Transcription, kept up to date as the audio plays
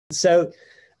So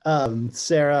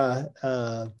Sarah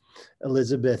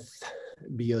Elizabeth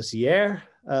Byosiere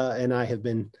and I have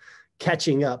been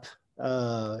catching up.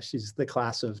 She's the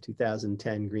class of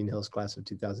 2010, Greenhills class of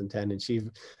 2010, and she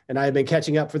and I have been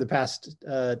catching up for the past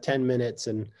 10 minutes,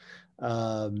 and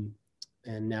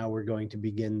now we're going to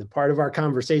begin the part of our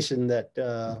conversation that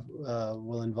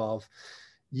will involve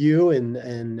you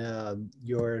and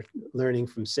your learning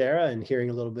from Sarah and hearing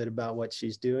a little bit about what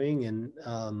she's doing, and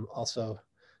also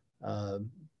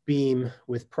beam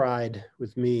with pride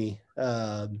with me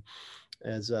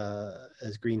as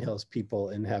Greenhills people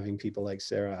and having people like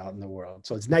Sarah out in the world.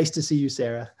 So it's nice to see you,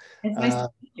 Sarah. It's nice to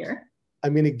be here.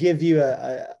 I'm going to give you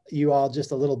you all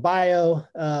just a little bio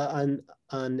on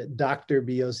Dr.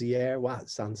 Byosiere. Wow, it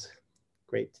sounds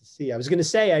great to see. I was going to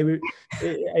say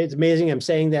it's amazing I'm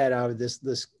saying that out of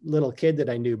this little kid that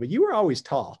I knew, but you were always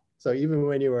tall. So even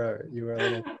when you were a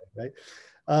little kid, right?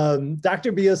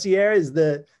 Dr. Byosiere is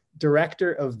the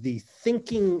director of the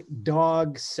Thinking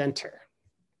Dog Center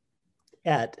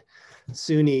at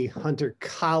CUNY Hunter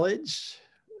College,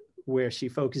 where she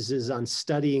focuses on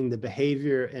studying the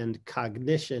behavior and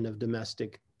cognition of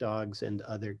domestic dogs and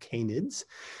other canids.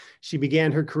 She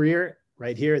began her career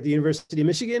right here at the University of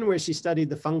Michigan, where she studied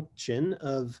the function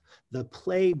of the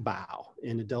play bow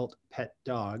in adult pet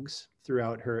dogs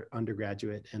throughout her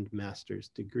undergraduate and master's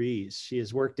degrees. She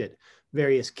has worked at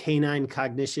various canine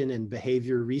cognition and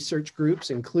behavior research groups,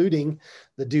 including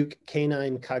the Duke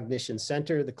Canine Cognition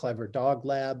Center, the Clever Dog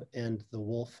Lab, and the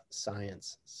Wolf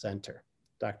Science Center.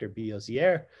 Dr.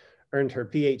 Byosiere earned her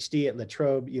PhD at La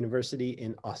Trobe University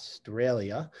in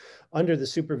Australia under the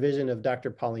supervision of Dr.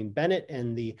 Pauline Bennett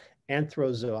and the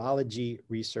Anthrozoology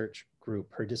Research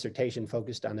Group. Her dissertation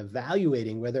focused on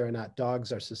evaluating whether or not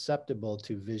dogs are susceptible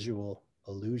to visual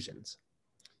illusions.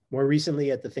 More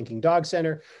recently at the Thinking Dog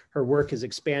Center, her work has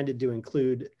expanded to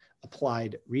include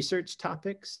applied research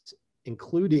topics,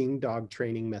 including dog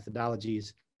training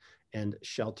methodologies and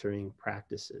sheltering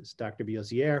practices. Dr.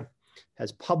 Byosiere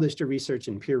has published her research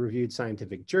in peer-reviewed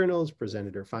scientific journals,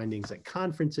 presented her findings at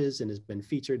conferences, and has been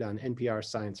featured on NPR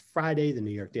Science Friday, the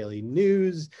New York Daily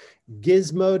News,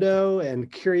 Gizmodo,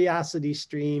 and Curiosity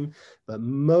Stream. But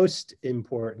most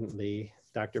importantly,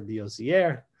 Dr.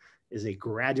 Byosiere is a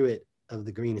graduate of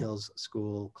the Greenhills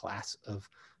School class of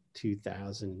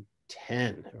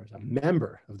 2010, or is a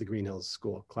member of the Greenhills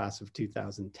School class of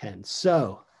 2010.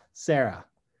 So, Sarah,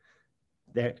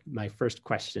 my first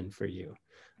question for you.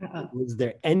 Was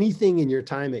there anything in your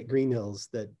time at Greenhills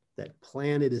that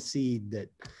planted a seed that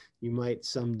you might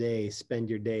someday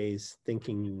spend your days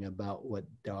thinking about what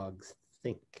dogs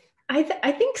think?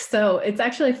 I think so. It's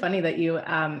actually funny that you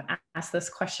asked this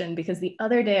question, because the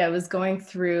other day I was going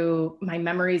through my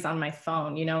memories on my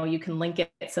phone. You know, you can link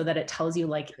it so that it tells you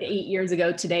like 8 years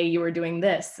ago today you were doing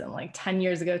this, and like 10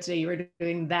 years ago today you were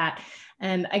doing that.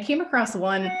 And I came across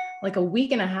one like a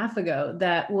week and a half ago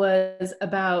that was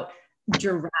about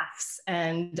giraffes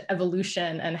and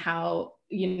evolution, and how,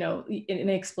 you know, in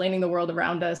explaining the world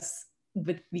around us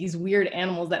with these weird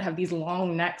animals that have these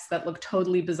long necks that look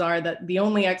totally bizarre, that the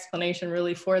only explanation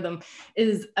really for them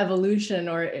is evolution,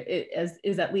 or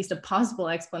is at least a possible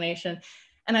explanation.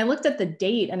 And I looked at the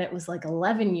date and it was like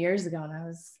 11 years ago. And I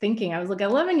was like,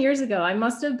 11 years ago, I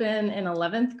must have been in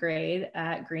 11th grade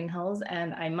at Greenhills,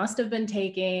 and I must have been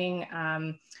taking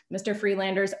Mr.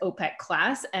 Freelander's OPEC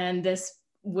class. And this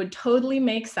would totally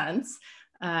make sense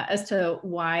as to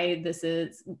why this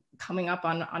is coming up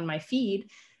on my feed.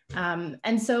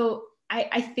 And so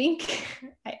I think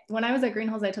when I was at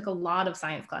Greenhills, I took a lot of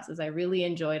science classes. I really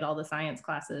enjoyed all the science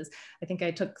classes. I think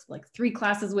I took like 3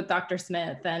 classes with Dr.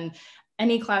 Smith and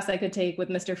any class I could take with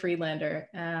Mr. Friedlander.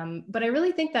 But I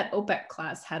really think that OPEC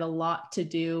class had a lot to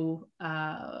do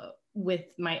with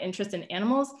my interest in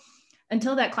animals.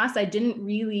 Until that class, I didn't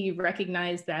really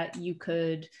recognize that you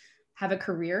could have a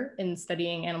career in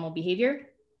studying animal behavior.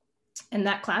 And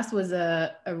that class was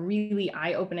a really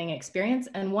eye-opening experience,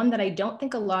 and one that I don't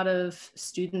think a lot of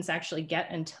students actually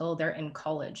get until they're in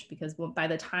college, because by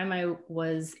the time I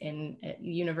was at the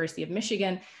University of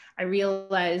Michigan, I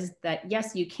realized that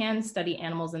yes, you can study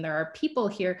animals and there are people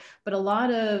here, but a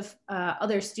lot of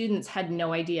other students had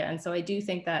no idea. And so I do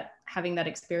think that having that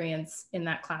experience in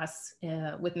that class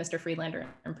with Mr. Friedlander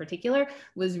in particular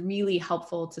was really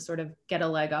helpful to sort of get a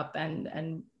leg up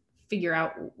and figure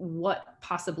out what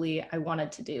possibly I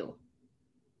wanted to do.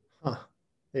 Huh.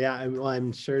 Yeah,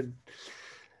 I'm sure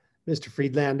Mr.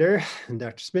 Friedlander and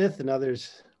Dr. Smith and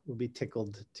others will be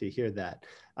tickled to hear that.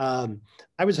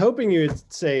 I was hoping you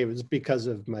would say it was because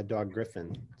of my dog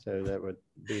Griffin, so that would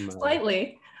be my...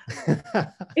 Slightly.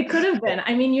 It could have been.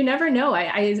 I mean, you never know.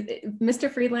 Mr.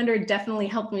 Friedlander definitely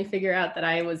helped me figure out that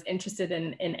I was interested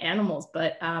in animals.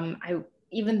 But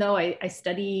even though I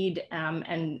studied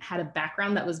and had a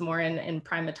background that was more in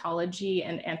primatology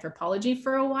and anthropology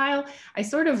for a while, I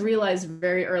sort of realized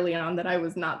very early on that I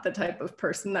was not the type of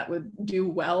person that would do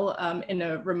well in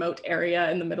a remote area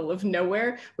in the middle of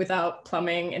nowhere without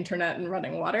plumbing, internet, and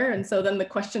running water. And so then the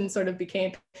question sort of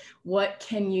became, what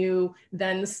can you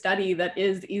then study that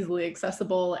is easily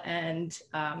accessible and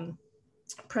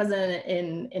present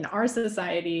in our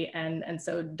society, and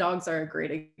so dogs are a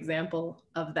great example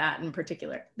of that in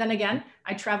particular. Then again,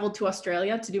 I traveled to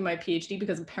Australia to do my PhD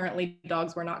because apparently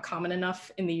dogs were not common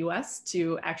enough in the US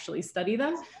to actually study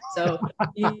them. So,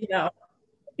 you know.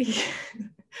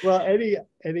 Well,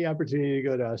 any opportunity to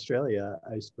go to Australia,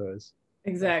 I suppose.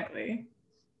 Exactly.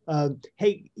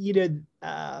 Hey,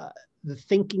 the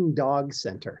Thinking Dog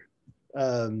Center.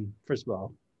 First of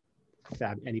all,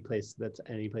 any place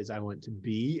I want to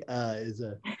be is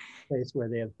a place where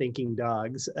they have thinking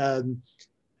dogs. Can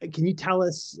you tell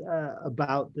us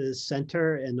about the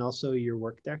center and also your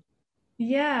work there?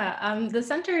 Yeah, the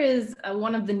center is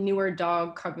one of the newer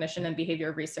dog cognition and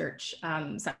behavior research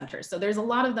centers. So there's a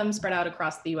lot of them spread out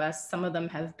across the US. Some of them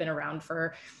have been around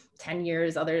for 10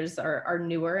 years, others are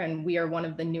newer, and we are one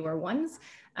of the newer ones.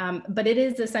 But it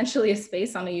is essentially a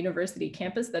space on a university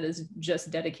campus that is just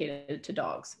dedicated to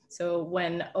dogs. So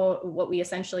what we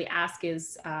essentially ask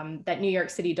is that New York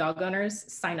City dog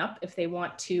owners sign up if they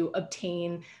want to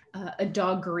obtain a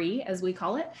doggery, as we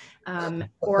call it,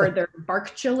 or their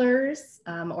bark chillers,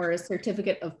 or a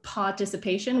certificate of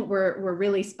participation. We're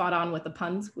really spot on with the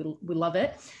puns. We love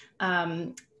it.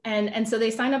 And so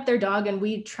they sign up their dog, and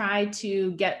we try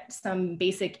to get some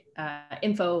basic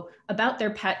info about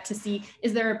their pet to see,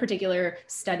 is there a particular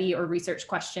study or research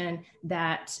question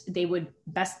that they would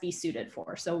best be suited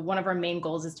for? So one of our main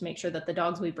goals is to make sure that the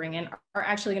dogs we bring in are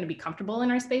actually going to be comfortable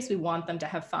in our space. We want them to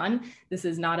have fun. This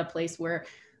is not a place where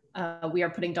we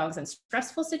are putting dogs in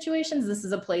stressful situations. This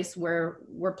is a place where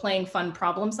we're playing fun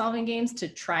problem-solving games to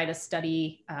try to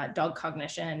study dog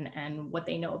cognition and what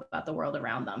they know about the world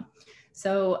around them.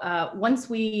 So once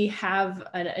we have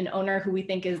an owner who we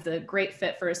think is a great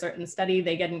fit for a certain study,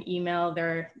 they get an email,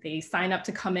 they sign up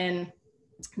to come in,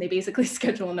 they basically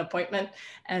schedule an appointment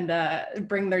and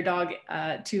bring their dog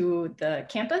to the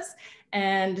campus.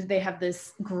 And they have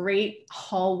this great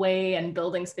hallway and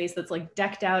building space that's like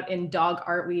decked out in dog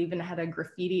art. We even had a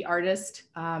graffiti artist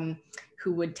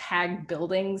who would tag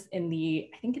buildings I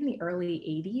think in the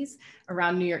early 80s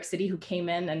around New York City, who came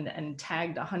in and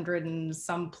tagged 100 and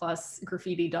some plus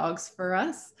graffiti dogs for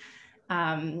us.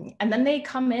 And then they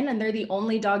come in and they're the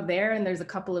only dog there. And there's a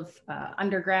couple of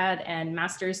undergrad and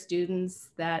master's students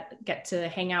that get to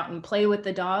hang out and play with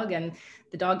the dog, and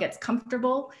the dog gets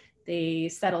comfortable. They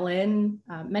settle in.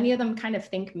 Many of them kind of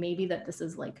think maybe that this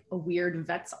is like a weird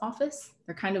vet's office.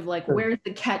 They're kind of like, where's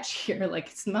the catch here? Like,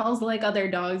 it smells like other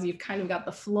dogs. You've kind of got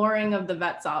the flooring of the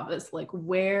vet's office. Like,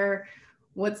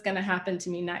 what's going to happen to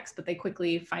me next? But they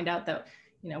quickly find out that,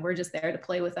 we're just there to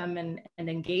play with them and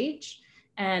engage.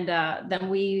 And then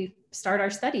we start our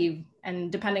study.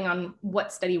 And depending on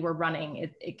what study we're running,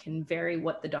 it can vary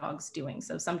what the dog's doing.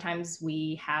 So sometimes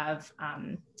we have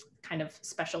kind of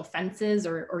special fences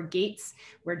or gates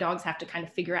where dogs have to kind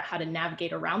of figure out how to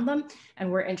navigate around them. And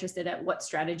we're interested at what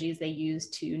strategies they use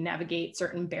to navigate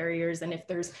certain barriers. And if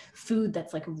there's food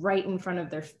that's like right in front of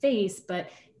their face, but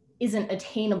isn't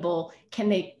attainable, can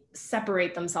they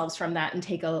separate themselves from that and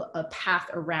take a path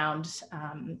around?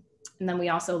 And then we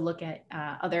also look at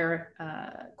other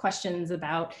questions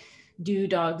about, do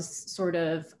dogs sort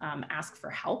of ask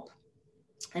for help,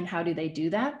 and how do they do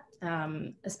that?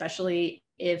 Especially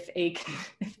if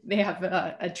they have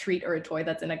a treat or a toy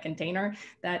that's in a container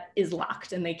that is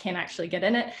locked and they can't actually get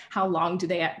in it, how long do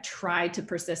they try to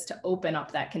persist to open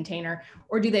up that container?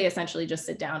 Or do they essentially just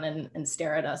sit down and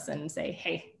stare at us and say,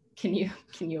 hey, can you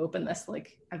open this?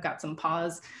 Like, I've got some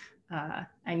paws.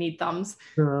 I need thumbs.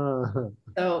 So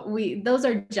those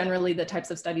are generally the types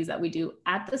of studies that we do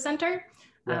at the center.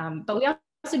 Yeah. But we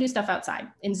also do stuff outside,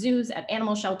 in zoos, at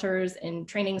animal shelters, in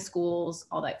training schools,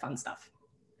 all that fun stuff.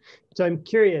 So I'm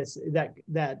curious that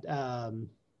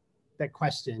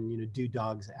question, do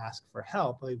dogs ask for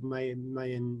help? Like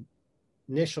my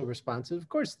initial response is, of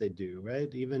course they do,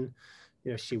 right? Even,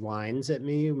 she whines at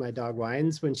me. My dog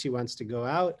whines when she wants to go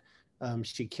out.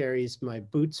 She carries my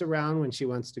boots around when she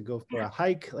wants to go for a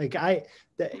hike. Like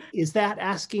is that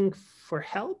asking for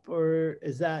help, or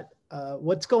is that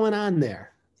what's going on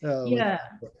there? Yeah.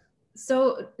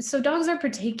 So dogs are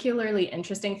particularly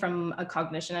interesting from a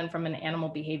cognition and from an animal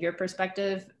behavior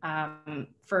perspective,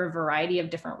 for a variety of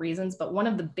different reasons. But one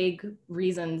of the big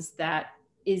reasons that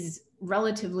is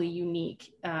relatively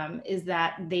unique, is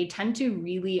that they tend to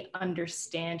really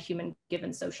understand human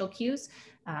given social cues,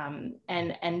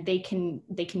 and they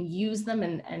can use them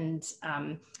and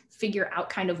figure out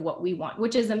kind of what we want,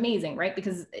 which is amazing, right?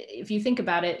 Because if you think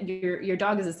about it, your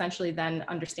dog is essentially then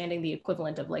understanding the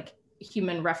equivalent of like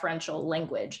human referential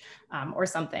language, or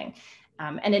something,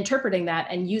 and interpreting that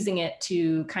and using it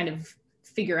to kind of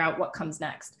figure out what comes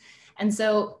next. And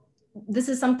so this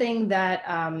is something that,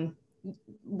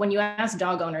 when you ask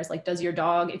dog owners, like, does your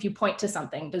dog, if you point to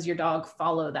something, does your dog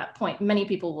follow that point? Many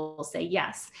people will say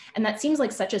yes. And that seems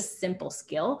like such a simple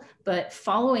skill, but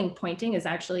following pointing is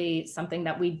actually something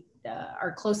that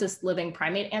our closest living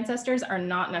primate ancestors are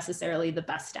not necessarily the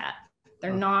best at.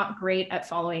 They're not great at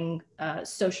following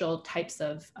social types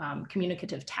of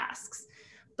communicative tasks.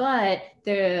 But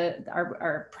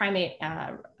our primate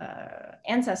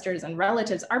ancestors and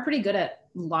relatives are pretty good at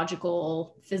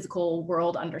logical, physical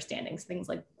world understandings, things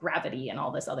like gravity and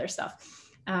all this other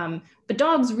stuff. But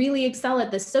dogs really excel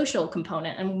at this social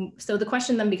component. And so the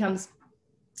question then becomes,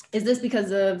 is this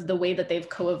because of the way that they've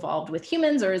co-evolved with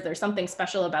humans, or is there something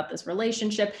special about this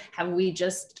relationship? Have we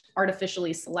just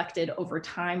artificially selected over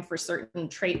time for certain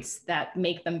traits that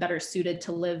make them better suited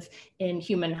to live in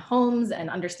human homes and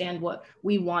understand what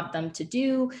we want them to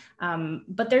do?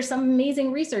 But there's some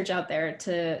amazing research out there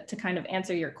to kind of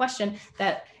answer your question,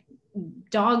 that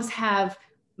dogs have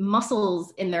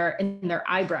muscles in their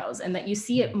eyebrows, and that you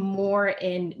see it more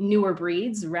in newer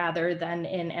breeds rather than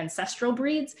in ancestral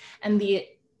breeds. And the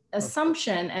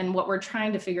assumption, and what we're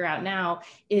trying to figure out now,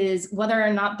 is whether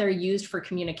or not they're used for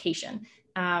communication,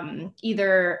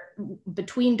 either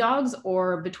between dogs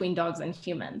or between dogs and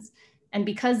humans. And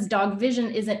because dog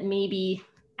vision isn't maybe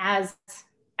as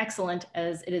excellent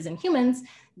as it is in humans,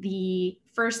 the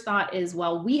first thought is,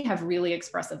 well, we have really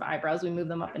expressive eyebrows. We move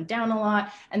them up and down a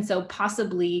lot. And so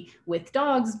possibly with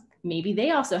dogs, maybe they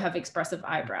also have expressive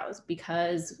eyebrows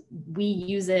because we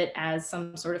use it as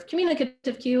some sort of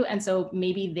communicative cue. And so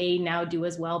maybe they now do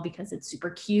as well because it's super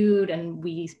cute. And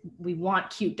we want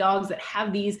cute dogs that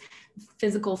have these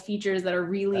physical features that are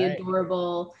really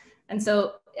adorable. And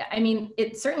so, I mean,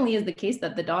 it certainly is the case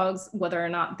that the dogs, whether or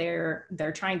not they're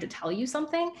trying to tell you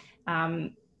something,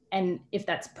 and if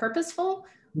that's purposeful,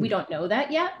 we don't know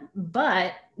that yet,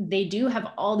 but they do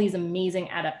have all these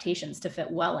amazing adaptations to fit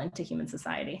well into human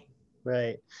society.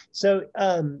 Right. So,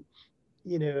 over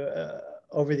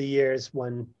the years,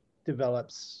 one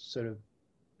develops sort of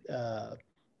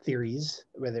theories,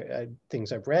 whether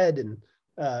things I've read, and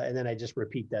then I just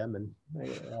repeat them. And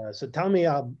so tell me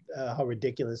how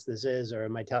ridiculous this is, or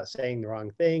am I saying the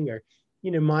wrong thing? Or,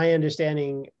 my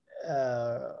understanding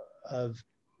of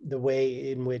the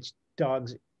way in which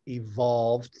dogs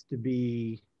evolved to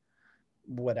be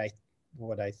what I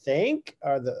think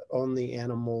are the only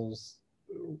animals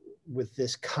with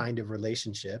this kind of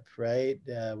relationship, right?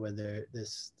 Whether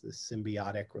this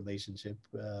symbiotic relationship,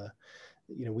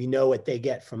 we know what they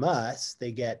get from us.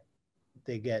 They get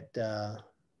fed,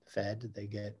 they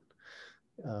get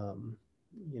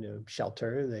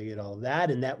shelter, they get all of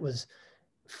that, and that was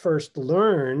first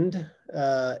learned,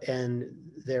 and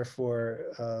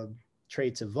therefore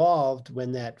traits evolved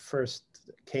when that first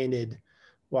canid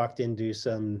walked into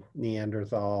some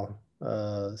Neanderthal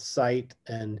site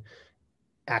and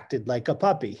acted like a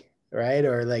puppy, right?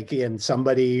 Or like in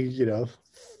somebody,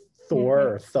 Thor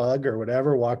or Thug or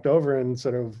whatever walked over and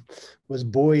sort of was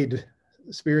buoyed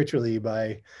spiritually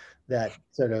by that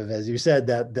sort of, as you said,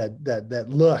 that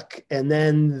look. And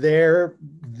then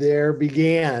there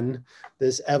began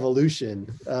this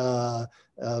evolution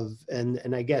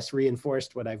and I guess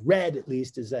reinforced what I've read, at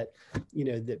least, is that,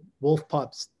 that wolf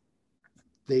pups,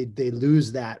 they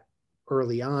lose that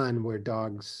early on where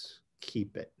dogs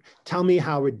keep it. Tell me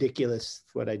how ridiculous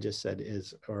what I just said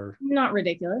is, or not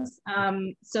ridiculous.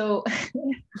 So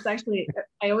it's actually,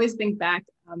 I always think back,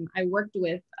 I worked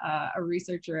with a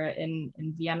researcher in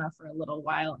Vienna for a little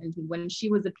while, and when she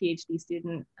was a PhD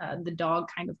student, the dog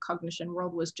kind of cognition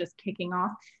world was just kicking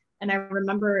off. And I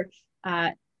remember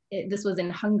this was in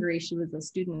Hungary. She was a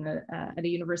student at a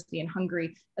university in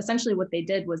Hungary. Essentially what they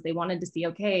did was they wanted to see,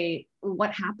 okay,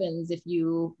 what happens if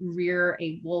you rear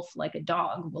a wolf like a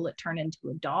dog? Will it turn into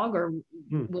a dog, or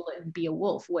will it be a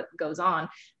wolf? What goes on?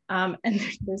 And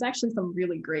there's actually some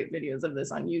really great videos of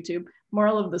this on YouTube.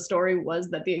 Moral of the story was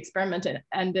that the experiment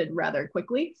ended rather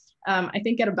quickly. I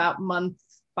think at about month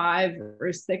 5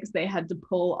 or 6, they had to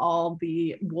pull all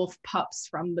the wolf pups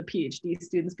from the PhD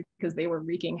students because they were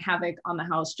wreaking havoc on the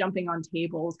house, jumping on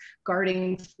tables,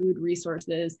 guarding food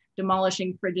resources,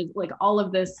 demolishing fridges, like all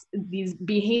of these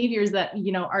behaviors that,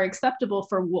 you know, are acceptable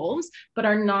for wolves, but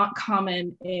are not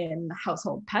common in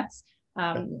household pets.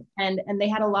 And they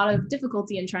had a lot of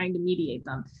difficulty in trying to mediate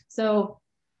them. So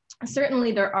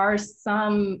certainly there are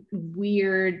some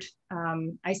weird,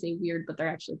 I say weird, but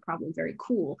they're actually probably very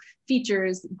cool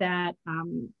features that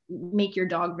make your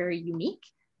dog very unique,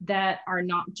 that are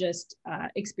not just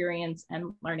experience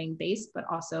and learning based, but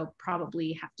also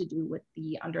probably have to do with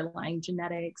the underlying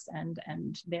genetics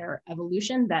and their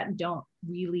evolution that don't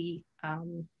really,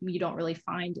 you don't really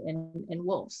find in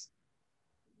wolves.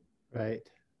 Right.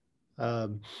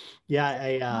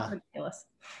 Yeah, Ridiculous.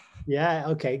 yeah,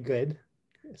 okay, good.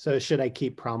 So should I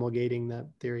keep promulgating that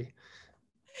theory?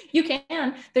 You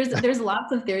can. There's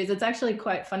lots of theories. It's actually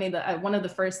quite funny that one of the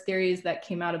first theories that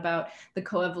came out about the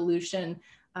coevolution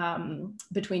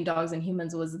between dogs and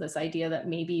humans was this idea that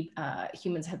maybe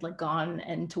humans had like gone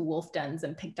into wolf dens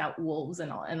and picked out wolves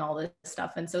and all this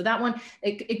stuff. And so that one,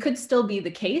 it could still be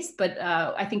the case, but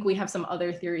I think we have some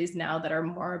other theories now that are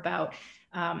more about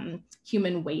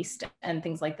human waste and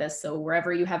things like this. So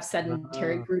wherever you have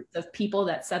sedentary groups of people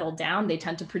that settle down, they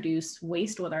tend to produce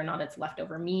waste, whether or not it's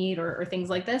leftover meat or things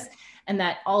like this. And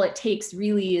that all it takes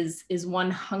really is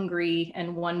one hungry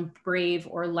and one brave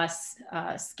or less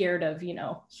scared of, you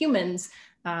know, humans,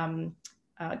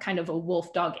 kind of a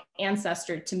wolf dog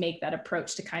ancestor to make that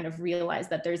approach to kind of realize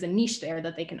that there's a niche there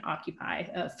that they can occupy,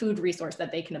 a food resource that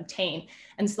they can obtain.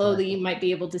 And slowly you might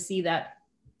be able to see that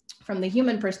from the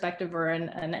human perspective or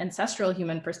an ancestral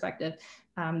human perspective,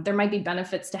 there might be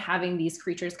benefits to having these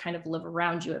creatures kind of live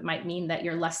around you. It might mean that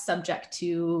you're less subject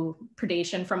to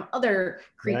predation from other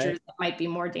creatures that might be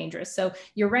more dangerous. So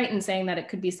you're right in saying that it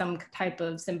could be some type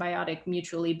of symbiotic,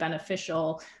 mutually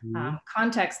beneficial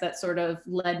context that sort of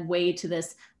led way to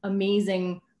this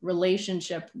amazing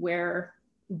relationship where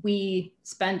we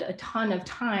spend a ton of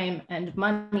time and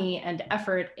money and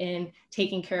effort in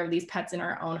taking care of these pets in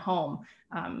our own home.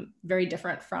 Very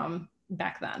different from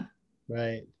back then.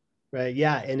 Right, right,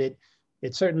 yeah, and it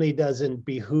certainly doesn't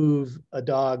behoove a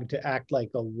dog to act like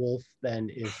a wolf then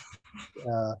if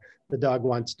the dog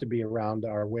wants to be around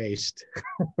our waist,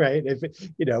 right? If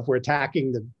you know, if we're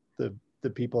attacking the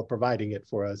people providing it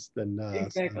for us, then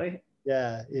exactly. So,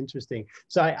 yeah, interesting.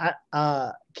 So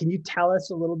can you tell us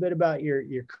a little bit about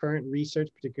your current research,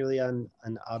 particularly on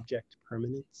object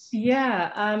permanence?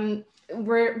 Yeah,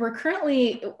 we're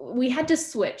currently, we had to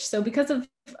switch. So because of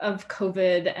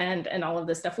COVID and all of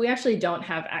this stuff, we actually don't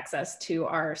have access to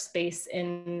our space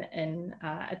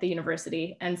at the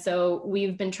university. And so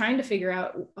we've been trying to figure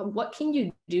out what can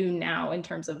you do now in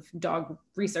terms of dog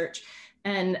research.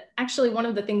 And actually, one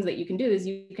of the things that you can do is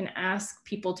you can ask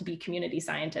people to be community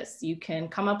scientists. You can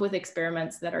come up with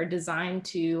experiments that are designed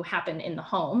to happen in the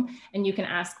home, and you can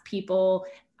ask people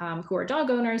who are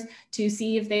dog owners to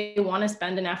see if they want to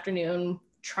spend an afternoon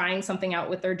trying something out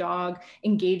with their dog,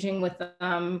 engaging with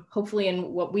them, hopefully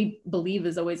in what we believe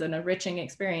is always an enriching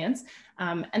experience,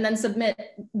 and then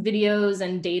submit videos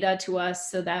and data to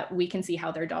us so that we can see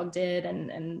how their dog did,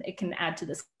 and it can add to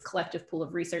this collective pool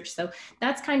of research. So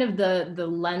that's kind of the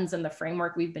lens and the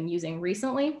framework we've been using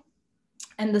recently.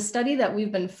 And the study that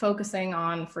we've been focusing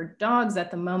on for dogs at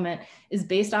the moment is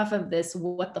based off of this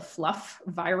what the fluff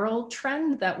viral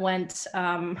trend that went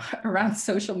around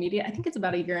social media. I think it's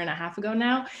about 1.5 years ago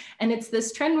now. And it's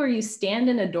this trend where you stand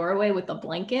in a doorway with a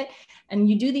blanket and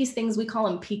you do these things, we call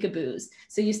them peekaboos.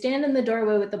 So you stand in the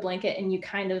doorway with the blanket and you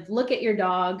kind of look at your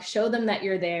dog, show them that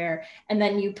you're there, and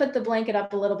then you put the blanket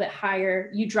up a little bit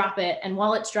higher, you drop it, and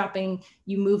while it's dropping,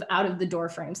 you move out of the door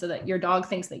frame so that your dog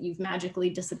thinks that you've magically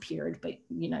disappeared, but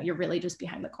you know, you're really just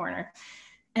behind the corner.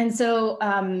 And so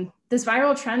this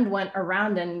viral trend went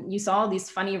around, and you saw these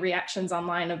funny reactions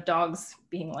online of dogs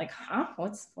being like, huh,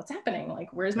 what's happening? Like,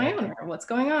 where's my owner? What's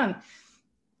going on?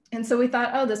 And so we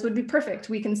thought, oh, this would be perfect.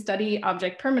 We can study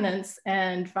object permanence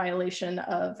and violation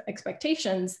of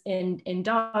expectations in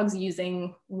dogs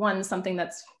using something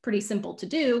that's pretty simple to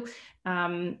do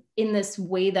in this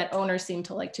way that owners seem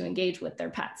to like to engage with their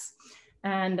pets.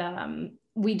 And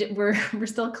we're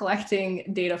still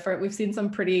collecting data for it. We've seen some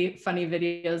pretty funny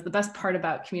videos. The best part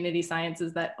about community science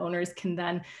is that owners can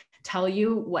then tell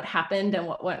you what happened and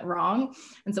what went wrong.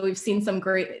 And so we've seen some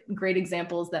great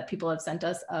examples that people have sent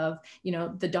us of, you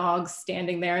know, the dogs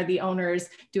standing there, the owners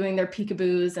doing their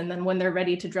peekaboos. And then when they're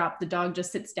ready to drop, the dog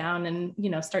just sits down and, you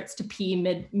know, starts to pee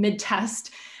mid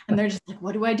test. And they're just like,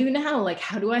 what do I do now? Like,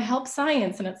 how do I help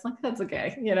science? And it's like, that's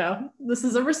okay. You know, this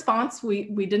is a response. We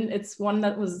didn't, it's one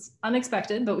that was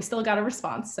unexpected, but we still got a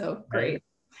response. So great.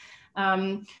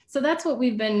 So that's what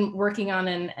we've been working on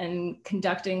and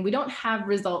conducting. We don't have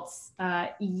results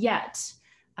yet.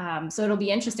 So it'll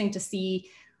be interesting to see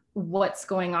what's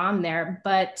going on there.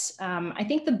 But I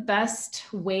think the best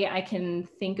way I can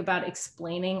think about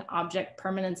explaining object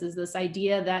permanence is this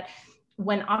idea that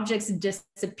when objects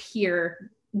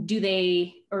disappear, do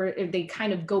they, or if they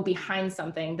kind of go behind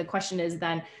something, the question is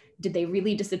then, did they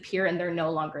really disappear and they're no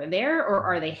longer there, or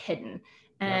are they hidden?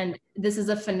 And this is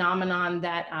a phenomenon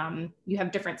that you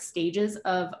have different stages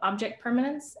of object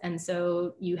permanence. And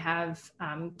so you have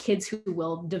kids who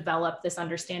will develop this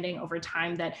understanding over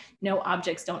time that no,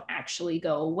 objects don't actually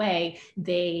go away.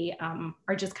 They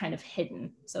are just kind of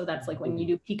hidden. So that's like when you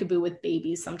do peekaboo with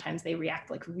babies, sometimes they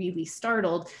react like really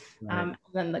startled.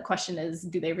 Then the question is,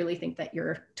 do they really think that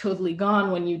you're totally gone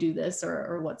when you do this,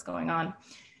 or what's going on?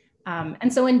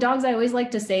 And so in dogs, I always like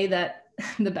to say that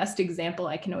the best example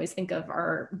I can always think of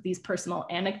are these personal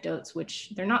anecdotes,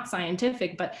 which they're not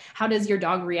scientific, but how does your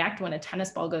dog react when a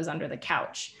tennis ball goes under the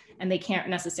couch and they can't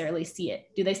necessarily see it?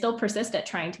 Do they still persist at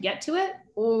trying to get to it?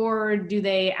 Or do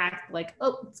they act like,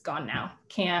 oh, it's gone now,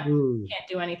 can't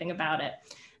do anything about it?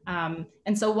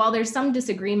 And so while there's some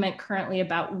disagreement currently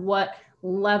about what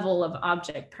level of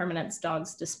object permanence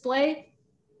dogs display,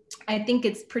 I think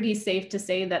it's pretty safe to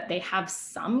say that they have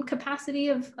some capacity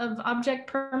of object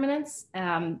permanence,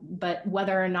 but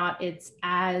whether or not it's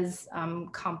as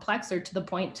complex or to the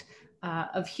point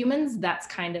of humans, that's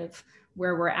kind of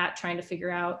where we're at, trying to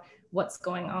figure out what's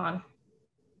going on.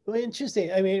 Well,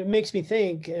 interesting. I mean, it makes me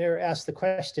think or ask the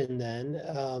question then,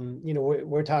 you know,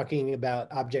 we're talking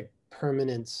about object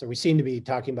permanence, or we seem to be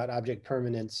talking about object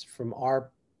permanence from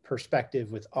our perspective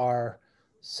with our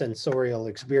sensorial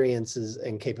experiences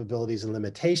and capabilities and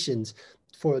limitations.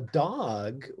 For a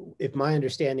dog, if my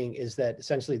understanding is that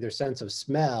essentially their sense of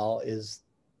smell is,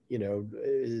 you know,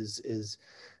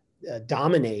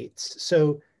 dominates.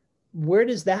 So where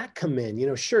does that come in? You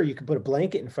know, sure, you can put a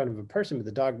blanket in front of a person, but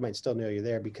the dog might still know you're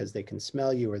there because they can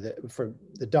smell you. Or for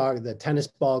the dog, the tennis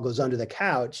ball goes under the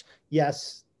couch.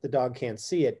 Yes, the dog can't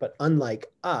see it, but unlike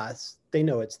us, they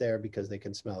know it's there because they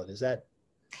can smell it. Is that?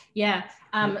 Yeah,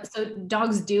 so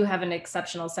dogs do have an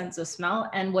exceptional sense of smell.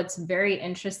 And what's very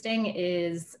interesting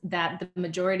is that the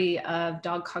majority of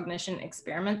dog cognition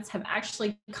experiments have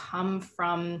actually come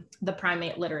from the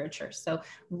primate literature. So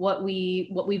what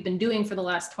we've been doing for the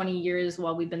last 20 years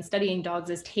while we've been studying dogs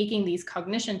is taking these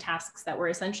cognition tasks that were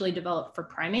essentially developed for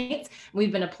primates, and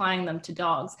we've been applying them to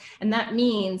dogs. And that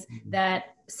means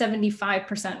that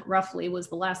 75% roughly was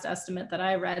the last estimate that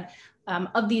I read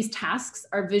of these tasks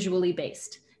are visually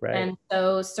based. Right. And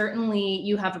so certainly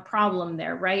you have a problem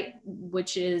there, right?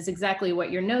 Which is exactly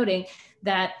what you're noting,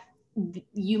 that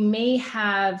you may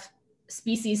have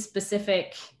species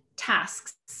specific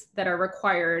tasks that are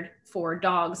required for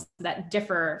dogs that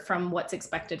differ from what's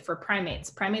expected for primates.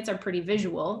 Primates are pretty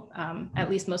visual, at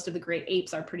least most of the great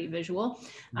apes are pretty visual.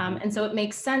 And so it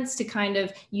makes sense to kind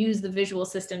of use the visual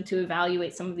system to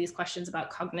evaluate some of these questions about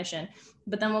cognition.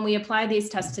 But then when we apply these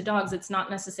tests to dogs, it's not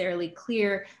necessarily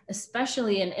clear,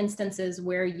 especially in instances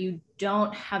where you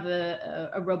don't have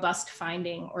a robust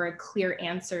finding or a clear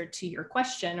answer to your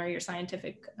question or your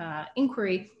scientific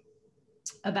inquiry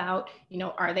about, you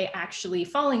know, are they actually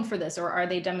falling for this, or are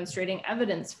they demonstrating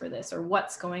evidence for this, or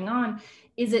what's going on?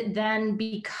 Is it then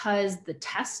because the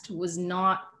test was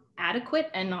not adequate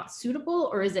and not suitable,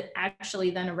 or is it actually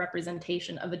then a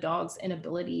representation of a dog's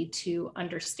inability to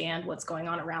understand what's going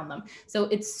on around them? So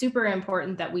it's super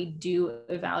important that we do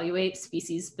evaluate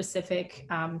species specific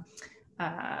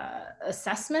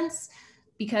assessments,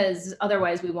 because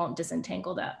otherwise we won't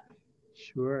disentangle that.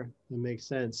 Sure, that makes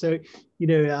sense. So, you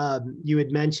know, you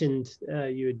had mentioned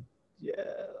you had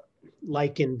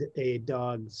likened a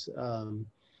dog's,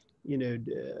 you know,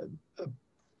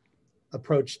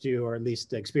 approach to, or at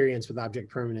least experience with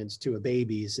object permanence to a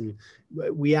baby's. And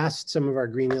we asked some of our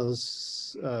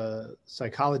Greenhills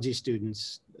psychology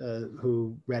students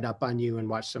who read up on you and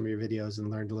watched some of your videos and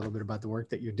learned a little bit about the work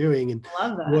that you're doing, and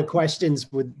what questions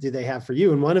do they have for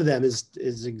you? And one of them is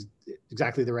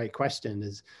exactly the right question,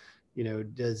 is, you know,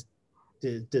 does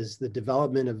the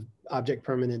development of object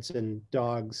permanence in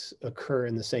dogs occur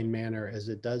in the same manner as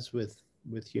it does with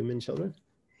human children?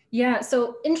 Yeah,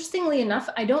 so interestingly enough,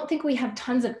 I don't think we have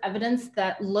tons of evidence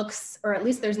that looks, or at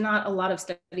least there's not a lot of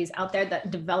studies out there that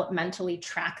developmentally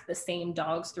track the same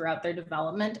dogs throughout their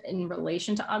development in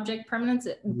relation to object permanence.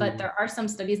 But there are some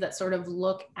studies that sort of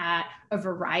look at a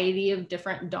variety of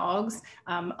different dogs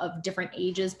of different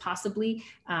ages possibly,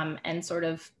 and sort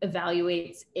of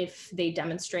evaluates if they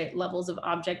demonstrate levels of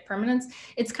object permanence.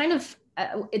 It's kind of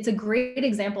it's a great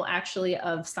example actually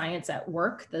of science at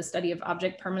work, the study of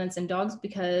object permanence in dogs,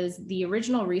 because the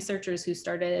original researchers who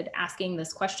started asking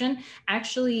this question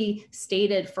actually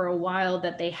stated for a while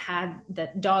that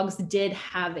that dogs did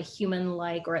have a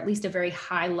human-like, or at least a very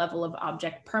high level of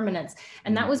object permanence.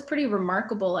 And that was pretty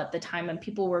remarkable at the time, and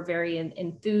people were very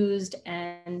enthused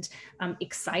and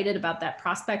excited about that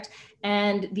prospect.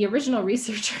 And the original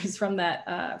researchers from that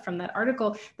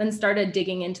article then started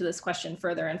digging into this question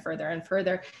further and further and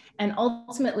further. And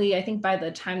ultimately, I think by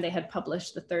the time they had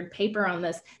published the third paper on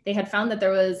this, they had found that there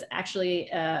was actually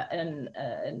a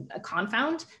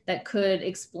confound that could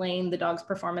explain the dog's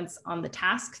performance on the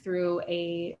task through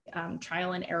a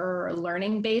trial and error or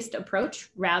learning-based approach,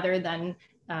 rather than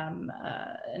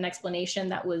an explanation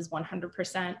that was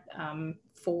 100%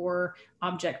 for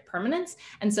object permanence.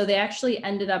 And so they actually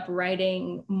ended up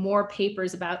writing more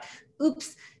papers about,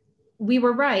 oops, we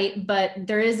were right, but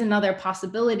there is another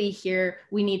possibility here.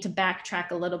 We need to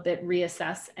backtrack a little bit,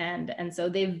 reassess. And so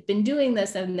they've been doing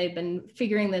this and they've been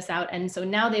figuring this out. And so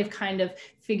now they've kind of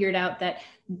figured out that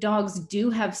dogs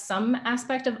do have some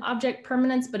aspect of object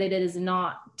permanence, but it is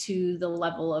not to the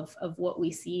level of what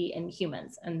we see in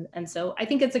humans. And so I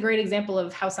think it's a great example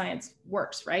of how science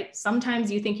works, right?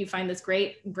 Sometimes you think you find this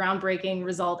great groundbreaking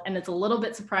result and it's a little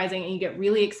bit surprising and you get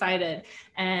really excited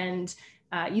and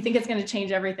you think it's going to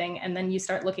change everything. And then you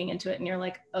start looking into it and you're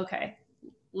like, okay,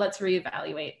 let's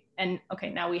reevaluate. And okay,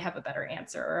 now we have a better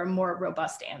answer or a more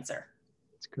robust answer.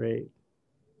 That's great.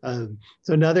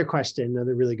 So another question,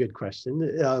 another really good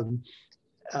question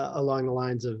along the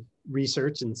lines of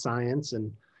research and science, and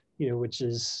which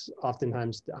is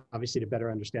oftentimes obviously to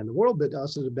better understand the world, but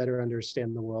also to better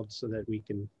understand the world so that we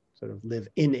can sort of live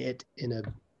in it in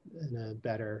a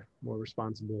better, more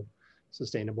responsible,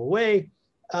 sustainable way.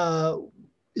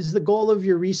 Is the goal of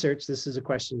your research, this is a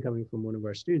question coming from one of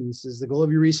our students, is the goal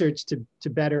of your research to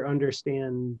better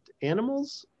understand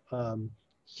animals,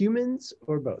 humans,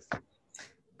 or both?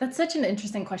 That's such an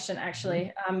interesting question,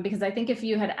 actually, because I think if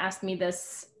you had asked me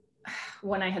this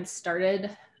when I had started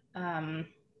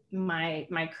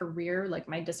my career, like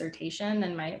my dissertation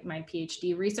and my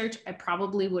PhD research, I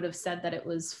probably would have said that it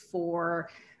was for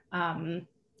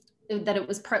that it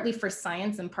was partly for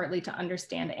science and partly to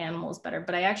understand animals better.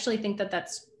 But I actually think that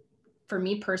that's, for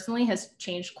me personally, has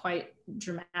changed quite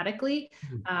dramatically.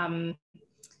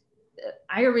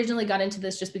 I originally got into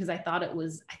this just because I thought it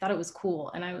was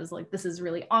cool. And I was like, this is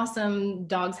really awesome.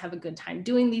 Dogs have a good time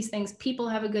doing these things. People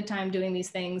have a good time doing these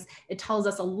things. It tells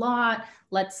us a lot.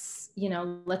 Let's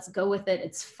go with it.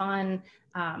 It's fun.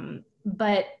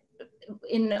 But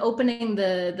in opening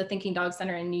the Thinking Dog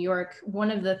Center in New York,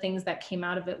 one of the things that came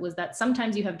out of it was that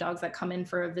sometimes you have dogs that come in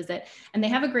for a visit and they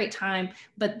have a great time,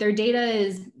 but their data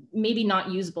is maybe not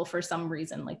usable for some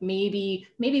reason. Like maybe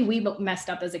we messed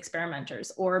up as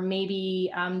experimenters, or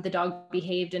maybe the dog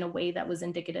behaved in a way that was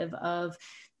indicative of,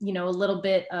 a little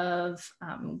bit of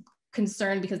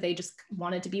concern because they just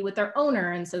wanted to be with their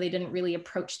owner. And so they didn't really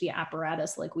approach the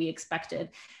apparatus like we expected.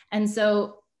 And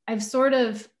so I've sort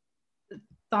of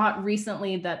thought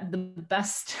recently that the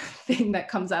best thing that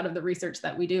comes out of the research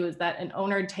that we do is that an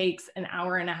owner takes an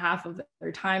hour and a half of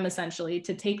their time essentially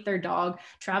to take their dog,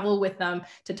 travel with them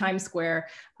to Times Square,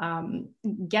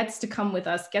 gets to come with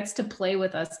us, gets to play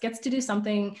with us, gets to do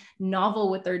something novel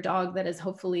with their dog that is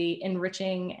hopefully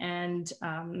enriching and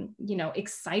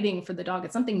exciting for the dog.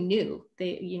 It's something new.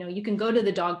 You can go to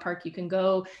the dog park, you can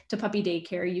go to puppy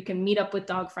daycare, you can meet up with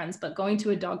dog friends, but going to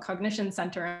a dog cognition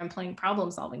center and playing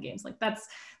problem solving games, like that's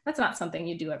not something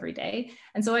you do every day.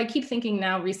 And so I keep thinking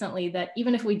now recently that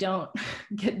even if we don't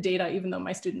get data, even though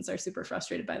my students are super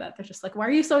frustrated by that, they're just like, why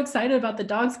are you so excited about the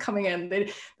dogs coming in?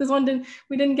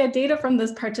 We didn't get data from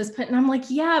this participant. And I'm like,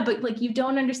 yeah, but like, you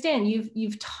don't understand.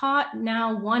 You've taught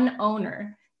now one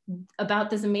owner about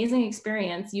this amazing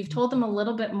experience. You've told them a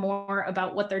little bit more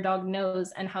about what their dog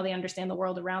knows and how they understand the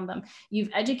world around them. You've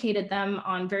educated them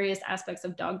on various aspects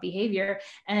of dog behavior.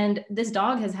 And this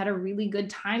dog has had a really good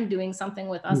time doing something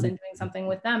with us and doing something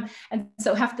with them. And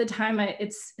so half the time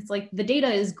it's like the data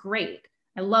is great.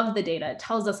 I love the data. It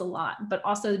tells us a lot, but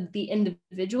also the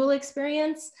individual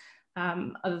experience,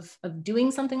 of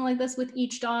doing something like this with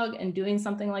each dog and doing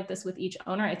something like this with each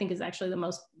owner, I think is actually the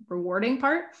most rewarding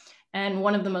part and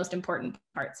one of the most important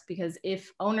parts, because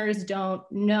if owners don't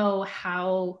know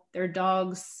how their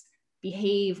dogs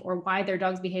behave or why their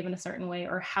dogs behave in a certain way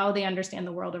or how they understand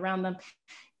the world around them,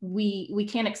 we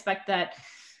can't expect that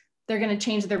they're going to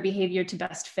change their behavior to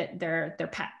best fit their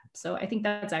pet. So I think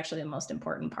that's actually the most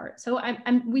important part. So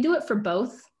we do it for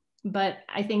both, but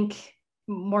I think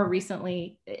more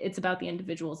recently it's about the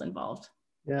individuals involved.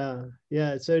 Yeah.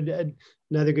 So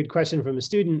another good question from a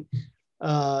student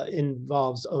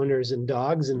involves owners and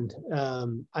dogs. And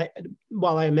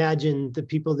while I imagine the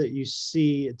people that you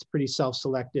see, it's pretty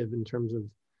self-selective in terms of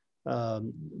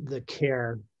the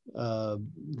care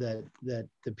that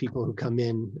the people who come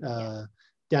in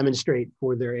demonstrate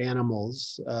for their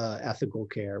animals, ethical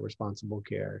care, responsible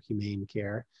care, humane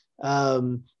care.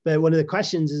 But one of the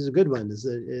questions is a good one, is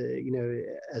that,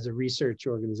 as a research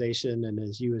organization and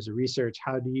as you as a research,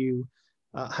 how do you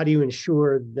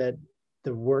ensure that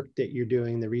the work that you're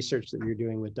doing, the research that you're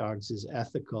doing with dogs is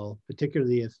ethical,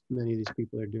 particularly if many of these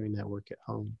people are doing that work at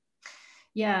home?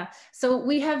 Yeah, so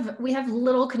we have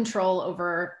little control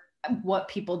over what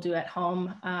people do at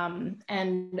home,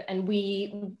 and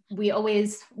we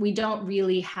don't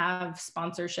really have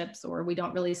sponsorships, or we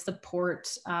don't really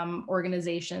support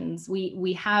organizations.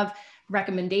 We have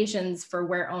recommendations for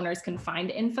where owners can find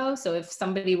info. So if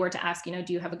somebody were to ask, do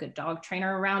you have a good dog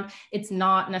trainer around? It's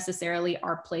not necessarily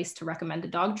our place to recommend a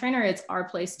dog trainer. It's our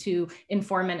place to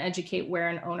inform and educate where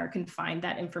an owner can find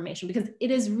that information, because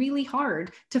it is really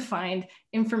hard to find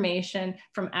information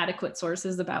from adequate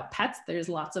sources about pets. There's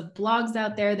lots of blogs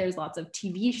out there, there's lots of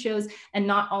TV shows, and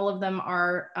not all of them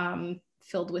are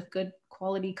filled with good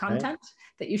quality content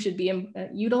that you should be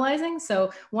utilizing.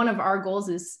 So one of our goals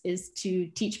is to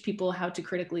teach people how to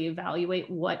critically evaluate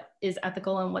what is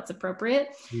ethical and what's appropriate,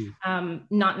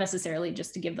 not necessarily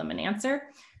just to give them an answer.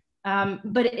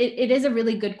 But it is a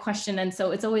really good question. And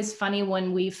so it's always funny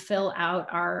when we fill out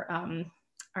our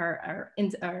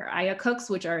IACUCs,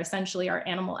 which are essentially our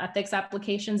animal ethics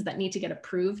applications that need to get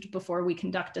approved before we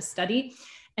conduct a study.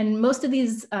 And most of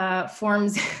these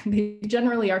forms, they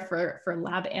generally are for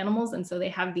lab animals. And so they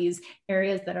have these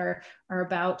areas that are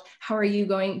about how are you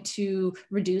going to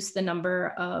reduce the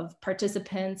number of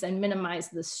participants and minimize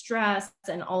the stress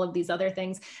and all of these other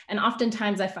things. And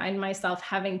oftentimes I find myself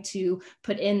having to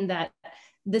put in that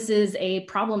this is a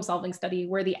problem-solving study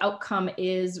where the outcome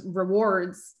is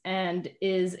rewards and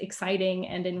is exciting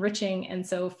and enriching. And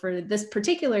so for this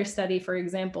particular study, for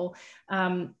example,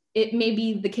 it may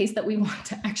be the case that we want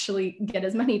to actually get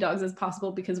as many dogs as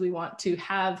possible because we want to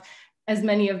have as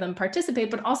many of them participate,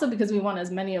 but also because we want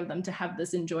as many of them to have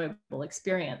this enjoyable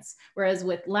experience. Whereas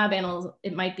with lab animals,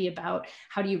 it might be about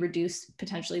how do you reduce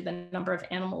potentially the number of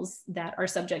animals that are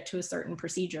subject to a certain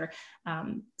procedure.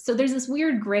 So there's this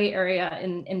weird gray area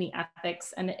in the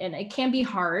ethics, and it can be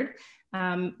hard.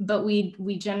 But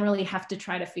we generally have to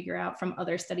try to figure out from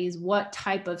other studies what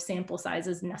type of sample size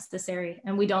is necessary.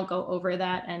 And we don't go over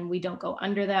that and we don't go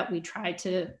under that. We try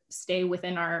to stay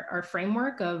within our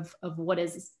framework of what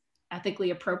is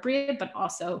ethically appropriate, but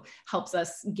also helps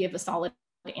us give a solid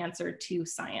answer to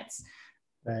science.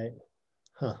 Right.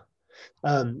 Huh.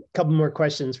 Couple more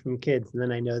questions from kids, and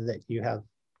then I know that you have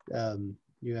an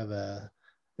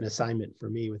assignment for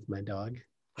me with my dog.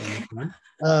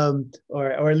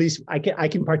 Or at least I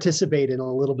can participate in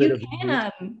a little bit you of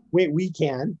can. We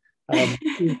can.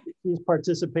 She's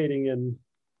participating in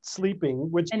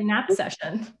sleeping, which and nap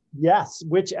session. Yes,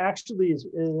 which actually is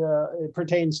it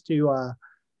pertains to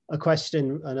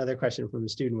another question from a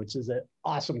student, which is an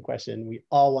awesome question. We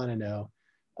all want to know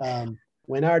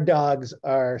when our dogs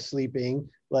are sleeping,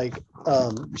 like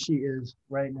she is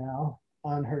right now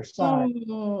on her side,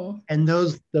 and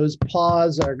those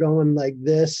paws are going like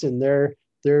this, and they're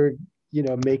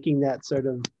making that sort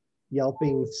of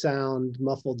yelping sound,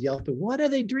 muffled yelping. What are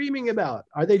they dreaming about?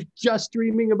 Are they just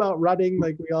dreaming about running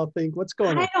like we all think? What's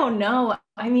going on? I don't know.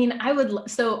 I mean,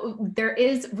 so there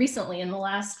is recently in the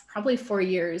last probably 4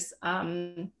 years,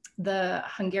 the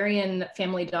Hungarian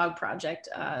Family Dog Project,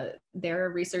 their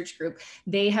research group,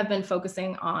 they have been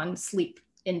focusing on sleep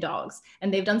in dogs.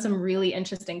 And they've done some really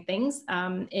interesting things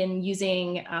in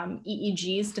using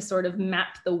EEGs to sort of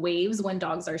map the waves when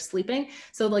dogs are sleeping.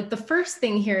 So like the first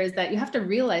thing here is that you have to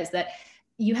realize that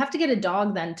you have to get a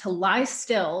dog then to lie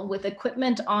still with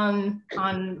equipment on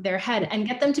their head and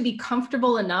get them to be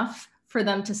comfortable enough for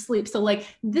them to sleep. So like,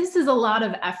 this is a lot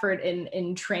of effort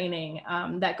in training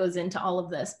that goes into all of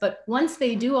this. But once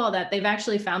they do all that, they've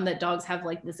actually found that dogs have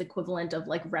like this equivalent of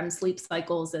like REM sleep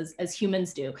cycles as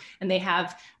humans do. And they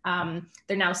have,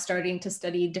 they're now starting to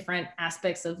study different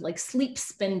aspects of like sleep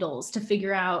spindles to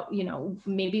figure out, you know,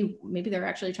 maybe they're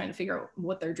actually trying to figure out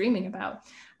what they're dreaming about.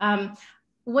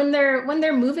 When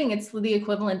they're moving, it's the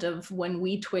equivalent of when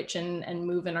we twitch and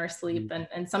move in our sleep.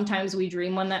 And sometimes we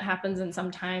dream when that happens. And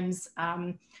sometimes,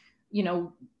 you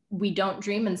know, we don't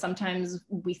dream. And sometimes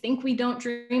we think we don't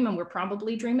dream and we're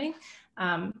probably dreaming.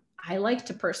 I like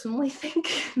to personally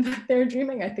think that they're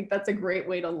dreaming. I think that's a great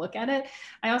way to look at it.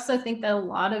 I also think that a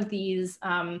lot of these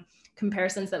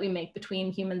comparisons that we make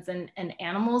between humans and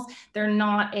animals, they're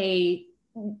not a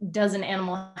does an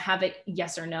animal have it,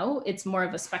 yes or no? It's more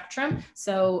of a spectrum.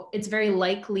 So it's very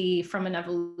likely from an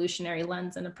evolutionary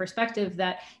lens and a perspective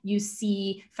that you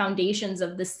see foundations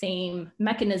of the same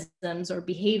mechanisms or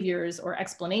behaviors or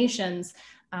explanations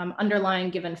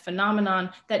underlying given phenomenon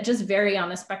that just vary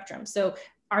on a spectrum. So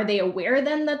are they aware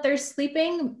then that they're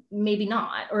sleeping? Maybe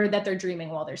not, or that they're dreaming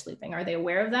while they're sleeping. Are they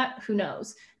aware of that? Who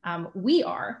knows? We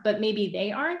are, but maybe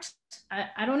they aren't.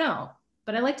 I don't know.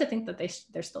 But I like to think that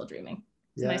they're still dreaming.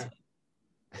 Yeah.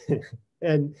 Nice.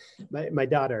 And my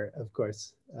daughter, of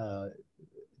course,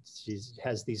 she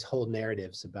has these whole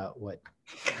narratives about what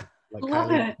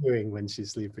Kylie's doing when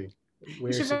she's sleeping.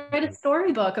 You should write a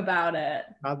storybook about it.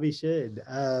 Probably should.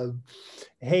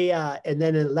 Hey, and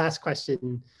then a last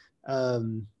question,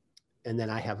 and then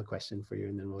I have a question for you,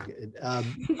 and then we'll get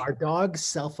it. Are dogs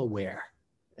self-aware?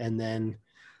 And then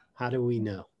how do we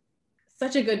know?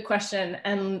 Such a good question,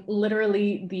 and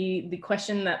literally the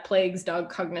question that plagues dog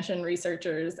cognition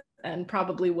researchers and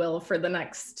probably will for the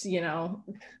next, you know,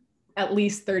 at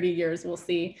least 30 years, we'll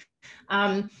see.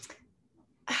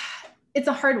 It's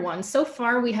a hard one. So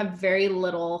far, we have very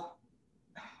little,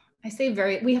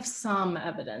 we have some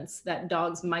evidence that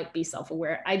dogs might be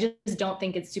self-aware. I just don't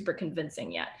think it's super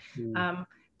convincing yet.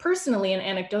 Personally and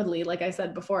anecdotally, like I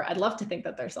said before, I'd love to think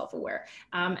that they're self-aware.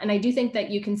 And I do think that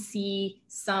you can see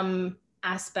some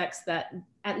aspects that,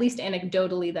 at least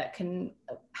anecdotally, that can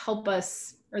help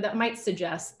us, or that might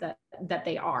suggest that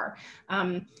they are.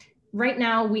 Right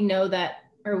now, we know that,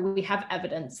 or we have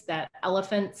evidence that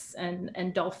elephants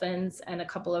and dolphins and a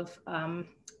couple of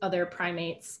other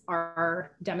primates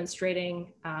are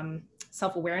demonstrating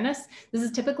self-awareness. This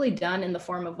is typically done in the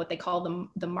form of what they call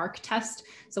the mark test.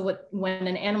 So when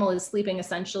an animal is sleeping,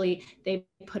 essentially, they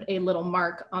put a little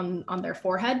mark on their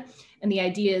forehead. And the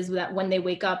idea is that when they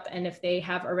wake up, and if they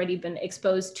have already been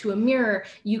exposed to a mirror,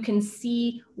 you can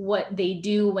see what they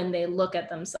do when they look at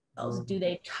themselves. Do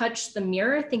they touch the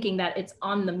mirror thinking that it's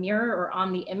on the mirror or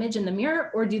on the image in the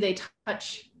mirror, or do they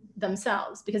touch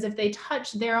themselves? Because if they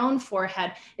touch their own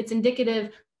forehead, it's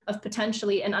indicative of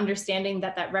potentially an understanding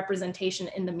that representation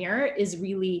in the mirror is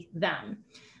really them.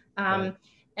 Right.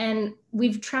 And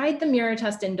we've tried the mirror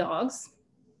test in dogs.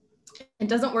 It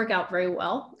doesn't work out very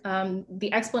well.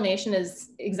 The explanation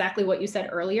is exactly what you said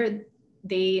earlier.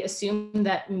 They assume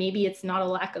that maybe it's not a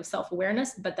lack of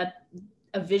self-awareness, but that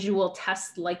a visual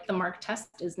test like the mark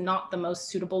test is not the most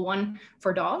suitable one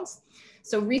for dogs.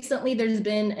 So recently there's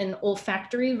been an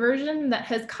olfactory version that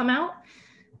has come out,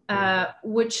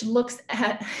 which looks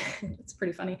at, it's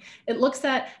pretty funny. It looks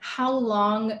at how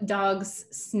long dogs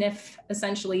sniff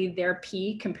essentially their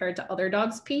pee compared to other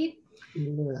dogs' pee.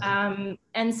 Yeah.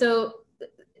 And so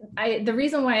the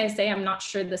reason why I say I'm not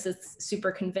sure this is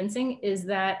super convincing is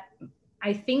that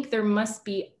I think there must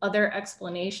be other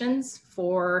explanations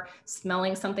for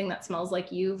smelling something that smells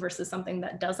like you versus something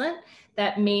that doesn't,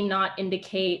 that may not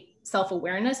indicate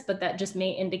self-awareness, but that just may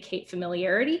indicate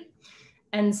familiarity.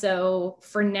 And so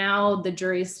for now, the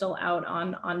jury's still out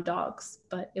on dogs,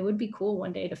 but it would be cool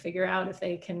one day to figure out if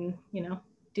they can, you know,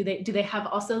 do they have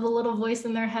also the little voice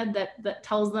in their head that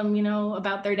tells them, you know,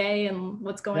 about their day and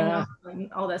what's going on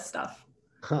and all this stuff.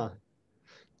 Huh.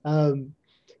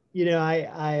 You know,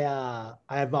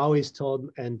 I've always told,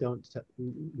 and don't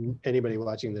anybody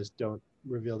watching this, don't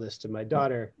reveal this to my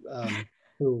daughter,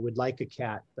 who would like a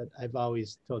cat, but I've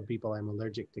always told people I'm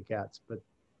allergic to cats, but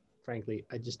frankly,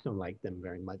 I just don't like them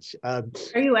very much. Are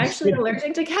you actually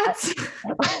allergic to cats?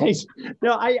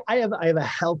 No, I have a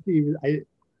healthy,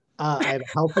 I have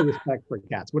healthy respect for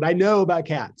cats. What I know about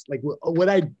cats, like what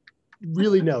I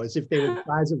really know is if they were the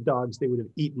size of dogs, they would have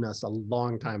eaten us a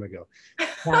long time ago.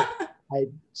 Cats, I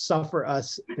suffer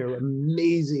us. They're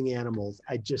amazing animals.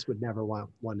 I just would never want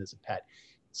one as a pet.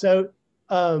 So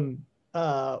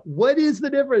what is the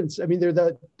difference? I mean,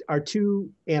 they're our two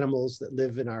animals that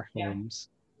live in our homes.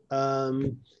 I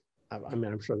mean,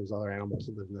 I'm sure there's other animals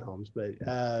that live in the homes, but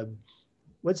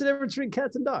What's the difference between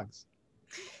cats and dogs?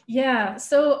 Yeah,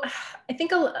 so I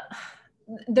think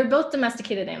they're both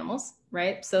domesticated animals,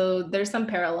 right? So there's some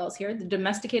parallels here. The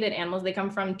domesticated animals, they come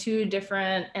from two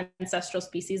different ancestral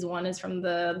species. One is from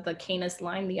the Canis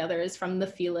line, the other is from the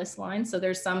Felis line. So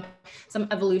there's some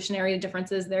evolutionary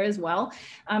differences there as well.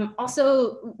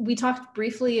 Also, we talked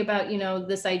briefly about,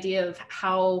 this idea of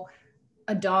how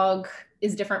a dog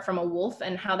is different from a wolf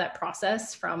and how that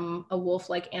process from a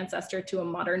wolf-like ancestor to a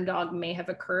modern dog may have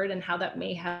occurred and how that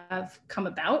may have come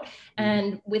about.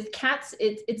 And with cats,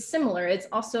 it's similar. It's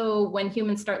also when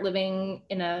humans start living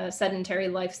in a sedentary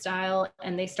lifestyle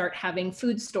and they start having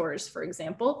food stores, for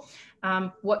example.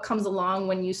 What comes along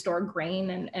when you store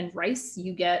grain and rice?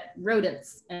 You get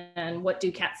rodents. And what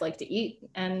do cats like to eat?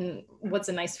 And what's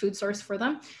a nice food source for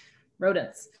them?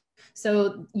 Rodents.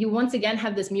 So you once again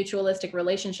have this mutualistic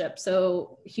relationship.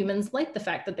 So humans like the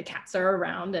fact that the cats are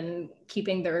around and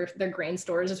keeping their grain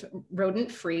stores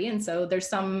rodent free. And so there's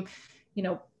some,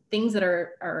 things that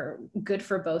are good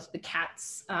for both the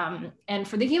cats and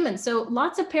for the humans. So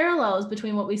lots of parallels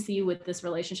between what we see with this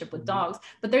relationship with dogs,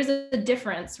 but there's a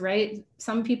difference, right?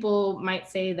 Some people might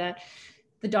say that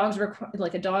the dogs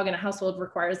like a dog in a household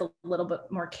requires a little bit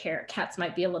more care. Cats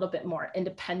might be a little bit more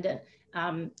independent.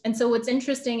 And so what's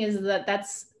interesting is that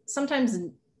that's sometimes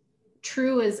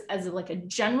true as like a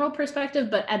general perspective,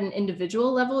 but at an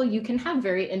individual level, you can have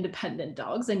very independent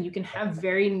dogs and you can have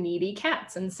very needy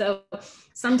cats. And so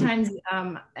sometimes,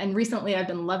 and recently I've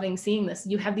been loving seeing this,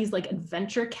 you have these like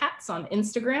adventure cats on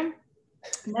Instagram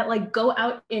that like go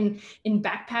out in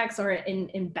backpacks or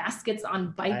in baskets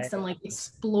on bikes and like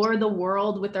explore the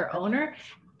world with their owner.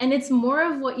 And it's more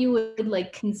of what you would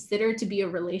like consider to be a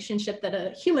relationship that a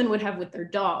human would have with their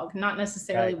dog, not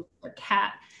necessarily with their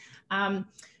cat.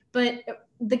 But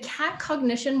the cat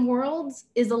cognition world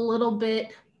is a little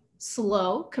bit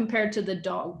slow compared to the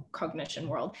dog cognition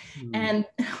world. And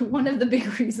one of the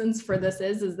big reasons for this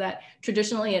is that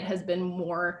traditionally it has been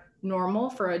more normal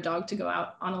for a dog to go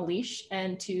out on a leash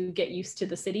and to get used to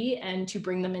the city and to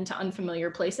bring them into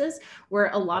unfamiliar places, where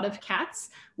a lot of cats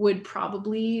would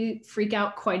probably freak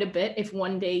out quite a bit if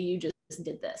one day you just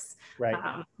did this.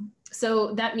 Right.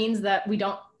 So that means that we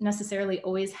don't necessarily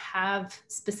always have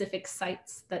specific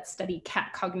sites that study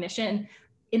cat cognition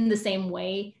in the same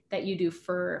way that you do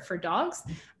for dogs.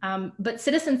 But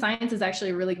citizen science is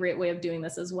actually a really great way of doing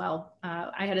this as well.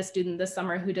 I had a student this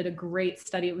summer who did a great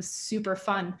study. It was super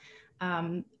fun.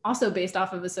 Also based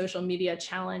off of a social media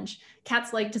challenge.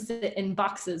 Cats like to sit in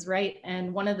boxes, right?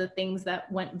 And one of the things that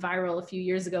went viral a few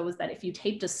years ago was that if you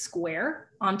taped a square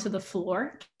onto the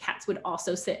floor, cats would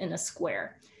also sit in a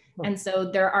square. And so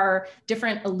there are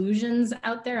different illusions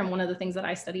out there. And one of the things that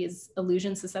I study is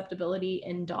illusion susceptibility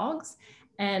in dogs.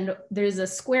 And there's a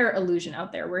square illusion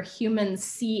out there where humans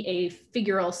see a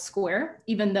figural square,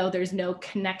 even though there's no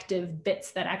connective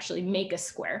bits that actually make a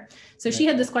square. So she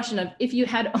had this question of, if you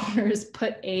had owners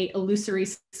put a illusory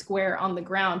square on the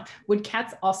ground, would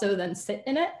cats also then sit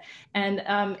in it? And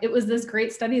it was this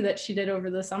great study that she did over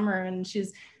the summer. And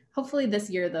hopefully this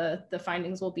year, the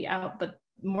findings will be out. But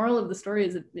moral of the story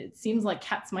is it seems like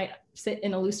cats might sit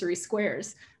in illusory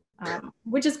squares.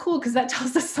 Which is cool because that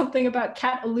tells us something about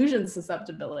cat illusion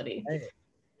susceptibility. Hey.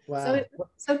 Wow.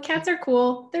 So cats are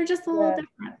cool. They're just a little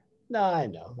different. No, I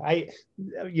know.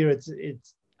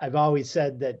 I've always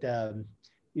said that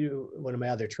one of my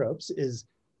other tropes is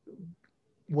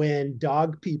when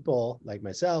dog people like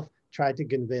myself try to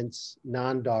convince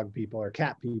non-dog people or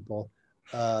cat people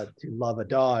to love a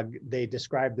dog, they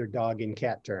describe their dog in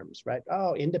cat terms, right?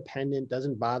 Oh, independent,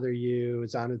 doesn't bother you,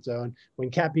 it's on its own. When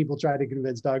cat people try to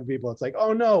convince dog people, it's like,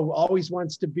 oh no, always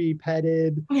wants to be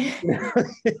petted.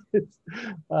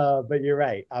 But you're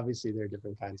right. Obviously, there are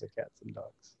different kinds of cats and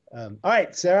dogs. All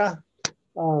right, Sarah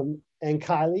and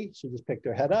Kylie, she just picked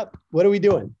her head up. What are we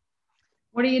doing?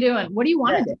 What are you doing? What do you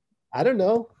want to do? I don't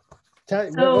know.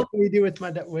 What can we do with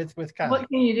Kylie? What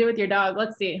can you do with your dog?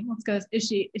 Let's see. Let's go. Is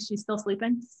she still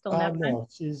sleeping? Still napping? No,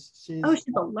 she's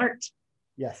alert.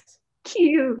 Yes.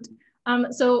 Cute.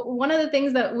 So one of the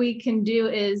things that we can do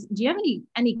is, do you have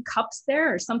any cups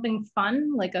there or something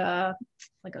fun, like a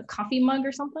coffee mug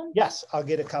or something? Yes, I'll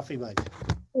get a coffee mug.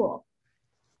 Cool.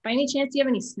 By any chance, do you have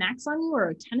any snacks on you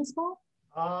or a tennis ball?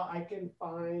 I can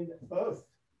find both.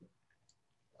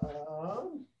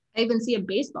 I even see a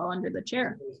baseball under the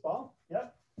chair. Baseball,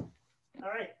 yep. All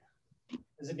right.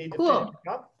 Does it need to fit in a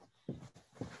cup?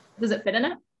 Does it fit in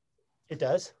it? It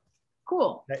does.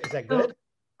 Cool. Is that good?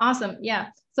 Awesome. Yeah.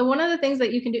 So one of the things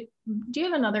that you can do you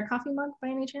have another coffee mug by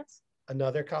any chance?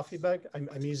 Another coffee mug? I'm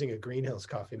using a Greenhills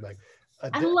coffee mug.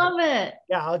 I love it.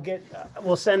 Yeah, I'll get,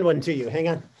 we'll send one to you. Hang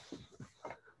on.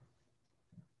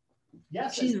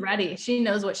 Yes. She's ready. She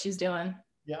knows what she's doing.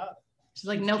 Yeah. She's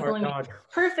like, no fooling me.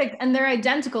 Perfect. And they're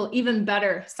identical, even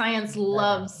better. Science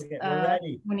loves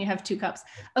when you have 2 cups.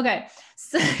 Okay.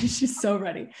 So she's so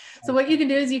ready. So what you can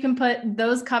do is you can put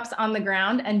those cups on the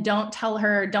ground and don't show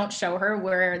her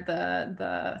where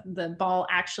the ball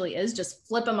actually is. Just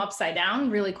flip them upside down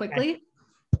really quickly. Okay.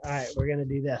 All right. We're going to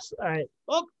do this. All right.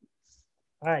 Oh.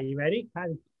 All right. You ready?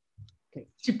 Okay.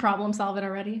 She problem solve it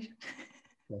already.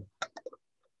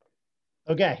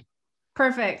 Okay.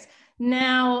 Perfect.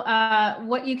 Now,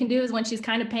 what you can do is when she's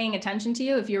kind of paying attention to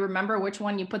you, if you remember which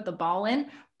one you put the ball in,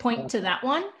 point to that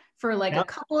one for like a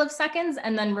couple of seconds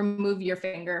and then remove your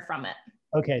finger from it.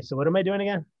 Okay. So what am I doing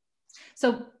again?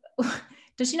 So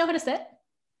does she know how to sit?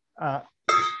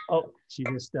 Oh, she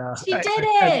just... she did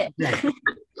it!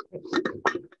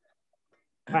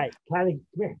 All right, Kylie,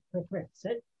 come here,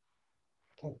 sit.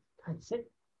 Okay, Kylie, sit.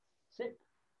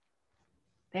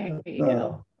 There you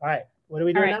go. All right, what are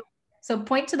we doing now? So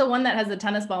point to the one that has the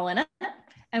tennis ball in it.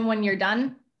 And when you're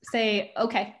done, say,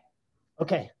 okay.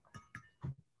 Okay.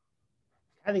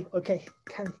 Kylie, okay.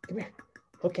 Kylie, come here.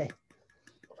 Okay.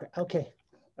 Okay.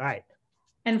 All right.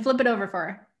 And flip it over for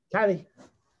her. Kylie.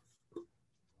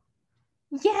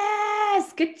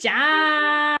 Yes, good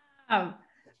job. All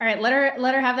right, let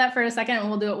her have that for a second and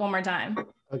we'll do it one more time.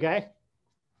 Okay.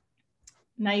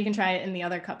 Now you can try it in the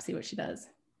other cup, see what she does.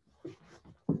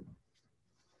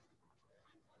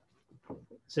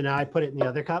 So now I put it in the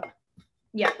other cup?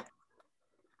 Yeah.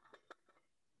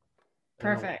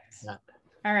 Perfect.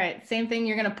 All right, same thing.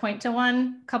 You're gonna point to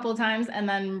one a couple of times and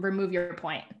then remove your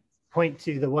point. Point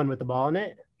to the one with the ball in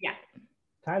it? Yeah.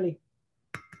 Kylie.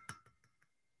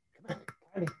 Come on,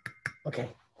 Kylie. Okay.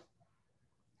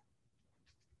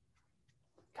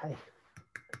 Kylie.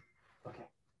 Okay.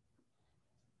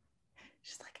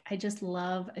 She's like, I just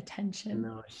love attention.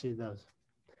 No, she does.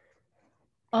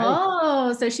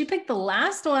 Oh, so she picked the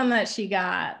last one that she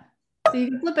got. So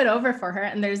you can flip it over for her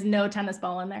and there's no tennis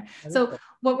ball in there. So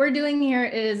what we're doing here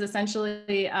is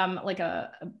essentially like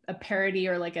a parody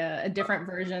or like a different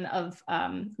version of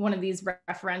one of these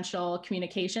referential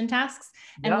communication tasks.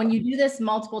 And when you do this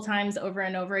multiple times over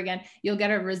and over again, you'll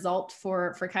get a result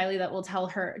for Kylie that will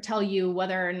tell you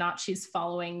whether or not she's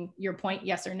following your point,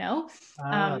 yes or no.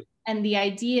 And the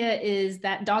idea is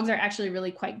that dogs are actually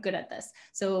really quite good at this.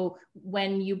 So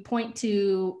when you point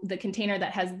to the container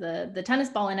that has the tennis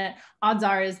ball in it, odds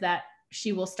are is that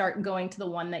she will start going to the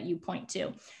one that you point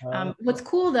to. What's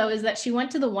cool though, is that she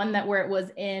went to the one where it was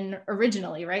in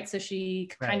originally, right? So she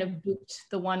kind of booped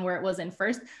the one where it was in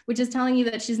first, which is telling you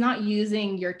that she's not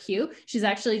using your cue. She's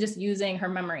actually just using her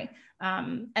memory.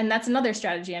 And that's another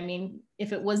strategy. I mean,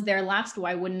 if it was there last,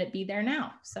 why wouldn't it be there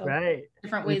now? So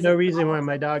different ways. There's no reason why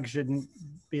my dog shouldn't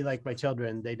be like my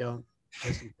children. They don't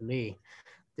listen to me.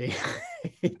 They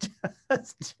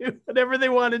just do whatever they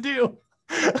want to do.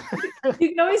 You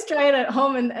can always try it at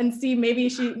home and see maybe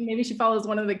she follows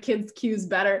one of the kids' cues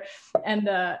better and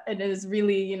is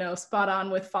really, spot on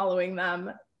with following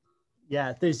them.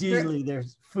 Yeah,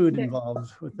 there's food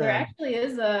involved with that. There actually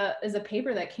is a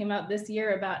paper that came out this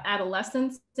year about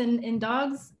adolescence in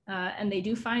dogs, and they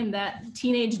do find that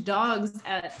teenage dogs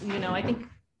I think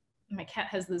my cat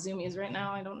has the zoomies right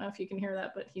now. I don't know if you can hear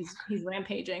that, but he's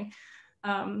rampaging.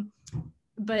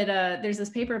 But there's this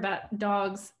paper about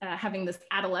dogs having this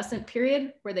adolescent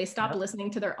period where they stop listening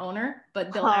to their owner,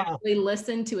 but they'll actually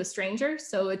listen to a stranger.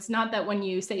 So it's not that when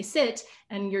you say sit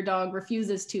and your dog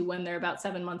refuses to when they're about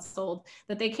 7 months old,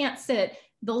 that they can't sit.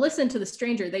 They'll listen to the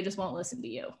stranger. They just won't listen to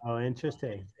you. Oh,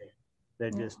 interesting.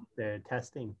 They're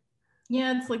testing.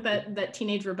 Yeah, it's like that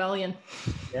teenage rebellion.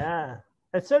 Yeah.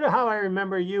 That's sort of how I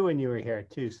remember you when you were here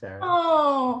too, Sarah.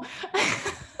 Oh.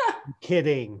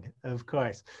 Kidding, of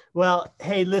course. Well,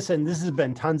 hey, listen, this has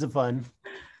been tons of fun.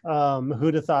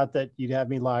 Who'd have thought that you'd have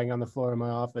me lying on the floor in my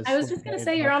office? I was just going to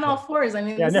say you're on all fours. I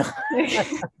mean, yeah, no.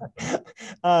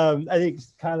 I think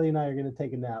Kylie and I are going to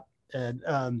take a nap.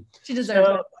 And she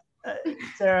deserves it.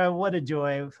 Sarah, what a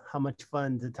joy. How much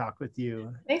fun to talk with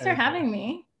you. Thanks for having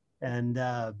me. And,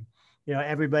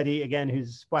 everybody, again,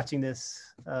 who's watching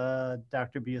this,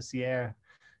 Dr. Byosiere,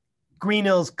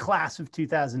 Greenhills class of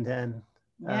 2010.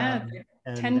 Yeah,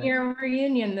 10-year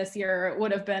reunion this year it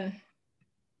would have been.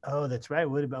 Oh, that's right.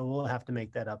 We'll have to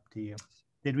make that up to you.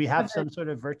 Did we have some sort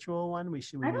of virtual one?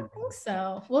 I don't think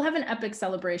so. We'll have an epic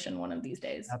celebration one of these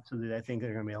days. Absolutely. I think there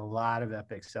are going to be a lot of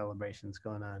epic celebrations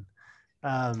going on.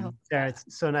 Sarah,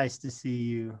 it's so nice to see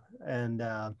you. And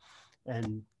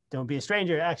don't be a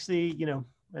stranger. Actually,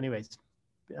 anyways,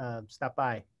 stop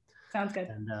by. Sounds good.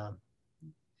 And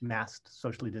masked,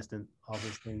 socially distant, all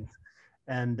those things.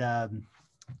 And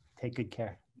take good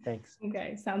care. Thanks.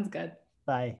 Okay, sounds good.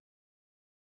 Bye.